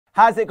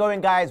How's it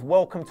going, guys?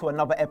 Welcome to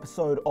another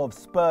episode of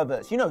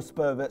Spurverts. You know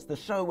Spurverts, the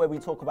show where we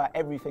talk about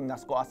everything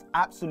that's got us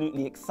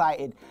absolutely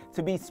excited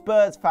to be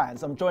Spurs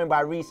fans. I'm joined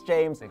by Reece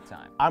James. Big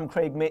time. I'm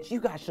Craig Mitch.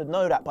 You guys should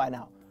know that by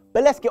now.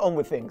 But let's get on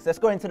with things. Let's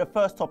go into the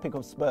first topic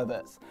of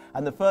Spurverts.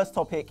 And the first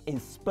topic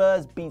is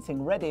Spurs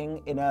beating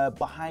Reading in a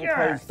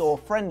behind-closed-door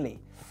friendly.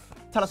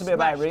 Tell us a bit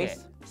about it,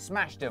 Reece.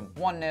 Smashed them.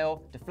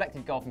 1-0,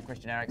 deflected goal from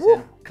Christian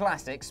Eriksen.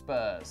 Classic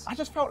Spurs. I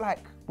just felt like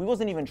we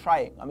wasn't even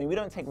trying. I mean, we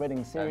don't take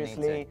Reading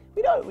seriously.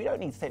 We don't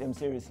need to take them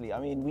seriously. I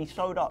mean, we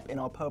showed up in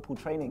our purple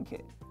training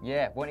kit.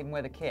 Yeah, won't even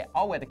wear the kit.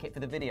 I'll wear the kit for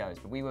the videos,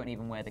 but we won't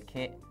even wear the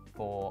kit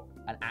for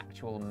an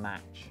actual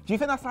match. Do you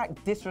think that's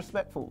like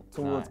disrespectful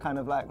towards kind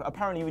of like,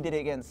 apparently we did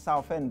it against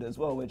Southend as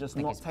well. We're just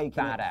not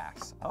taking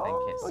badass. I think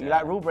it's you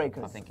like rule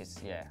breakers? I think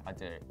it's, yeah, I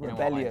do.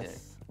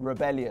 Rebellious.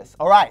 Rebellious.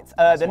 All right.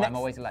 That's why I'm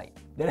always late.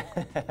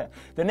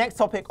 The next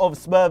topic of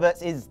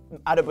Spurverts is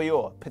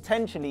Adebayor.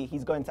 Potentially,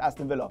 he's going to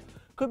Aston Villa.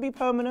 Could be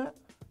permanent,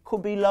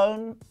 could be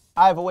loan.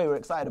 Either way, we're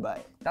excited about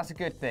it. That's a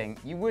good thing.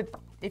 You would,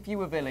 if you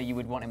were Villa, you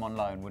would want him on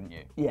loan, wouldn't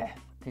you? Yeah.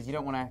 Because you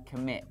don't want to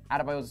commit.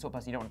 Adebayor's the sort of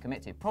person you don't want to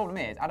commit to. Problem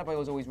is,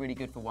 Adebayor's always really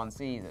good for one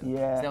season.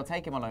 Yeah. So they'll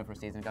take him on loan for a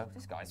season and go,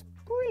 this guy's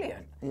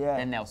brilliant. Yeah.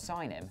 Then they'll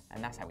sign him,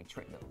 and that's how we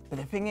trick them. But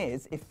the thing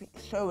is, if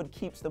Sherwood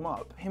keeps them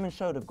up, him and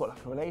Sherwood have got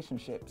like a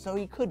relationship, so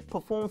he could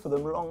perform for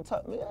them long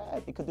term. Yeah,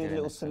 he could do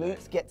little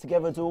salutes, get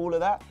together, do all of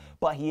that.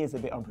 But he is a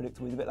bit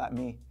unpredictable. He's a bit like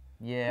me.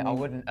 Yeah, I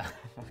wouldn't.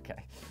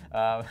 Okay.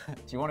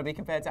 Do you want to be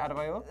compared to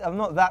Adebayor? I'm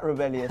not that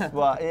rebellious,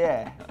 but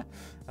yeah.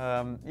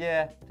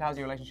 Yeah. How's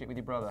your relationship with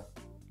your brother?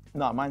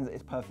 No, mine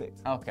is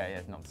perfect. Okay, yeah,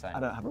 it's not the same. I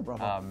don't have a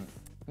brother.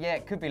 Yeah,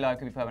 it could be low,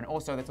 could be permanent.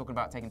 Also, they're talking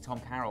about taking Tom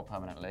Carroll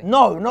permanently.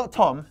 No, not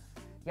Tom.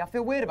 Yeah, I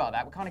feel weird about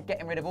that. We're kind of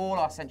getting rid of all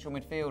our central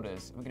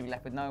midfielders. We're going to be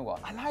left with no one.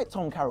 I like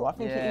Tom Carroll. I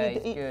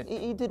think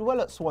he did well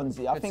at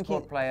Swansea. Good I think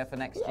squad player for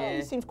next year.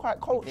 He seems quite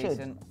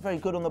cultured. Very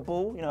good on the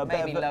ball. You know,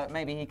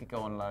 maybe he could go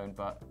on loan,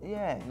 but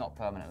not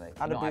permanently.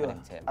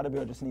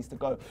 Adebayor just needs to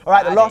go. All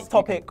right, the last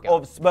topic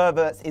of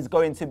Spurverts is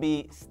going to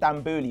be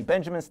Stambouli.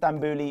 Benjamin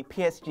Stambouli,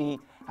 PSG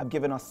have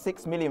given us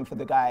 6 million for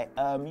the guy.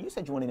 You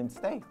said you wanted him to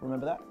stay.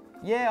 Remember that?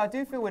 Yeah, I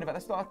do feel weird about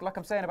this. Like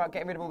I'm saying about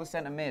getting rid of all the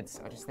centre mids.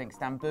 I just think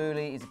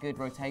Stambouli is a good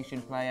rotation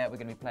player. We're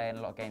going to be playing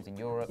a lot of games in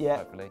Europe,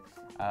 hopefully,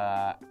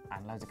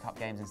 and loads of cup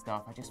games and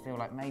stuff. I just feel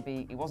like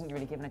maybe he wasn't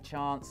really given a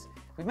chance.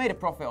 We've made a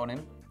profit on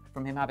him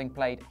from him having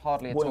played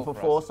hardly at all. Bought him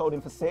for 4, sold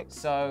him for 6.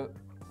 So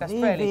that's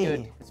fairly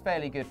good. It's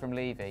fairly good from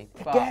Levy.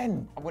 But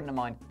Again, I wouldn't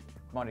have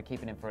minded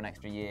keeping him for an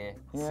extra year.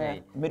 Yeah,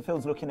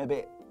 midfield's looking a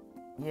bit.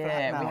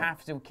 Yeah, we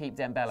have to keep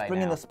Dembele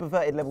bringing the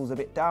Spurverted levels a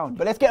bit down.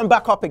 But let's get them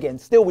back up again.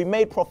 Still, we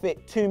made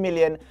profit, 2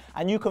 million,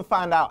 and you can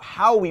find out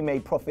how we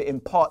made profit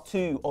in part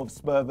 2 of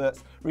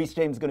Spurverts. Reece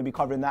James is going to be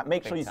covering that.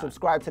 Make sure you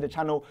subscribe to the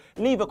channel,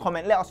 leave a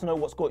comment, let us know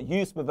what's got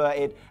you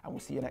Spurverted, and we'll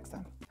see you next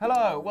time.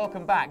 Hello,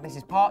 welcome back. This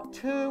is part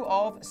 2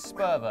 of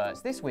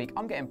Spurverts. This week,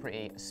 I'm getting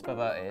pretty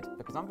Spurverted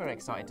because I'm very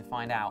excited to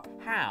find out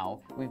how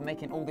we're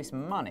making all this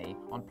money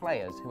on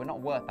players who are not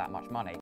worth that much money.